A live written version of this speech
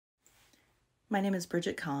My name is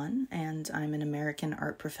Bridget Conn, and I'm an American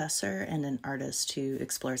art professor and an artist who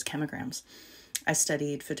explores chemigrams. I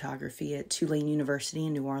studied photography at Tulane University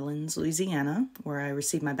in New Orleans, Louisiana, where I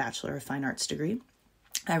received my Bachelor of Fine Arts degree.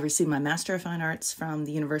 I received my Master of Fine Arts from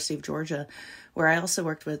the University of Georgia, where I also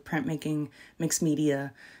worked with printmaking, mixed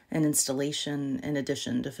media, and installation in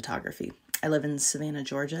addition to photography. I live in Savannah,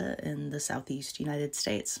 Georgia, in the Southeast United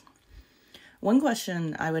States. One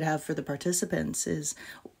question I would have for the participants is,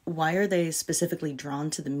 why are they specifically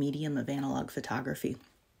drawn to the medium of analog photography?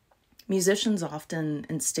 Musicians often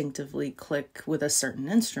instinctively click with a certain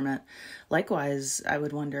instrument. Likewise, I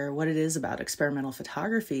would wonder what it is about experimental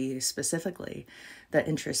photography specifically that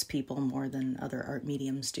interests people more than other art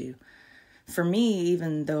mediums do. For me,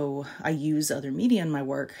 even though I use other media in my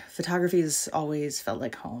work, photography has always felt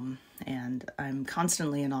like home, and I'm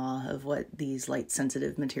constantly in awe of what these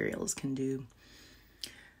light-sensitive materials can do.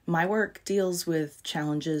 My work deals with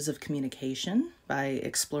challenges of communication by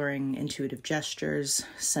exploring intuitive gestures,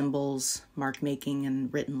 symbols, mark making,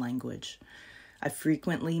 and written language. I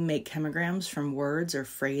frequently make chemigrams from words or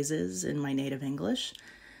phrases in my native English,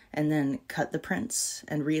 and then cut the prints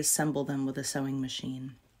and reassemble them with a sewing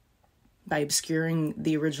machine. By obscuring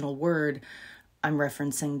the original word, I'm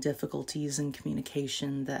referencing difficulties in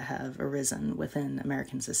communication that have arisen within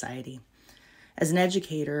American society. As an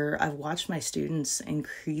educator, I've watched my students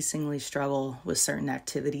increasingly struggle with certain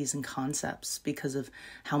activities and concepts because of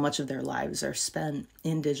how much of their lives are spent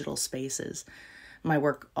in digital spaces. My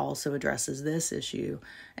work also addresses this issue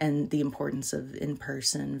and the importance of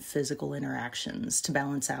in-person physical interactions to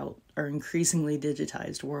balance out our increasingly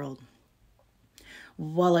digitized world.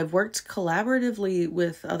 While I've worked collaboratively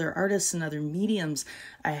with other artists and other mediums,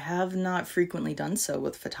 I have not frequently done so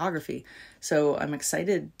with photography. So I'm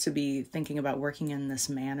excited to be thinking about working in this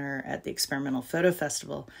manner at the Experimental Photo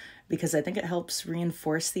Festival because I think it helps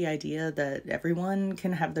reinforce the idea that everyone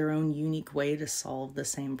can have their own unique way to solve the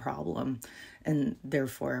same problem, and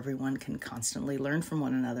therefore everyone can constantly learn from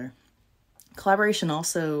one another. Collaboration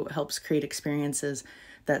also helps create experiences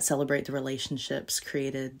that celebrate the relationships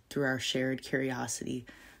created through our shared curiosity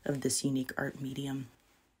of this unique art medium.